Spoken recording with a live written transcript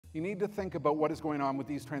You need to think about what is going on with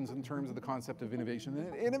these trends in terms of the concept of innovation.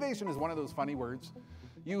 And innovation is one of those funny words.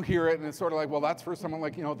 You hear it and it's sort of like, well, that's for someone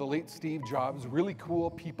like, the late Steve Jobs, really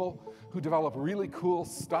cool people who develop really cool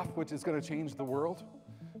stuff which is going to change the world.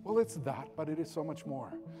 Well, it's that, but it is so much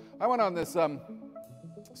more. I went on this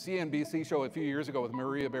CNBC show a few years ago with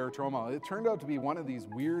Maria Bartiromo. It turned out to be one of these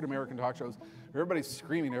weird American talk shows where everybody's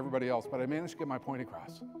screaming at everybody else, but I managed to get my point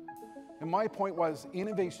across. And my point was,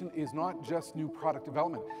 innovation is not just new product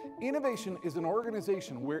development. Innovation is an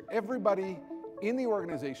organization where everybody in the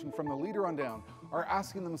organization, from the leader on down, are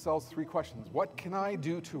asking themselves 3 questions. What can I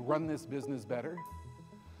do to run this business better?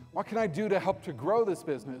 What can I do to help to grow this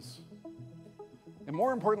business? And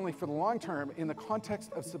more importantly, for the long term, in the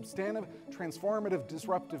context of substantive, transformative,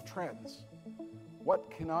 disruptive trends,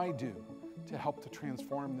 what can I do to help to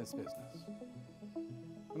transform this business?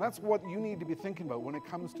 And that's what you need to be thinking about when it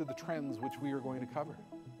comes to the trends which we are going to cover.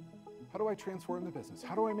 How do I transform the business?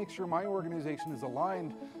 How do I make sure my organization is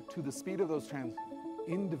aligned to the speed of those trends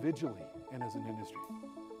individually and as an industry?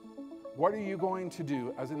 What are you going to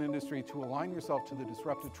do as an industry to align yourself to the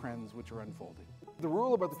disruptive trends which are unfolding? The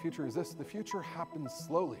rule about the future is this: the future happens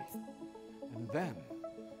slowly, and then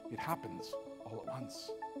it happens all at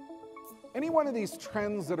once. Any one of these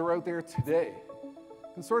trends that are out there today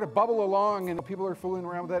can sort of bubble along and people are fooling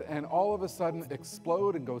around with it and all of a sudden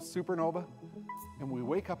explode and go supernova. And we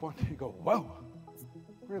wake up one day and go, whoa,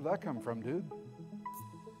 where did that come from, dude?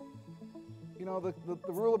 The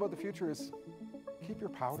rule about the future is keep your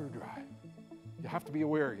powder dry. You have to be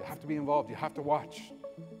aware, you have to be involved, you have to watch,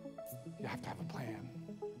 you have to have a plan.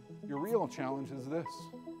 Your real challenge is this: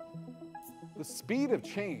 the speed of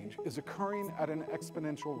change is occurring at an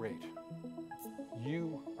exponential rate.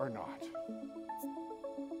 You are not.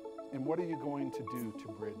 And what are you going to do to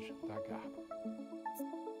bridge that gap?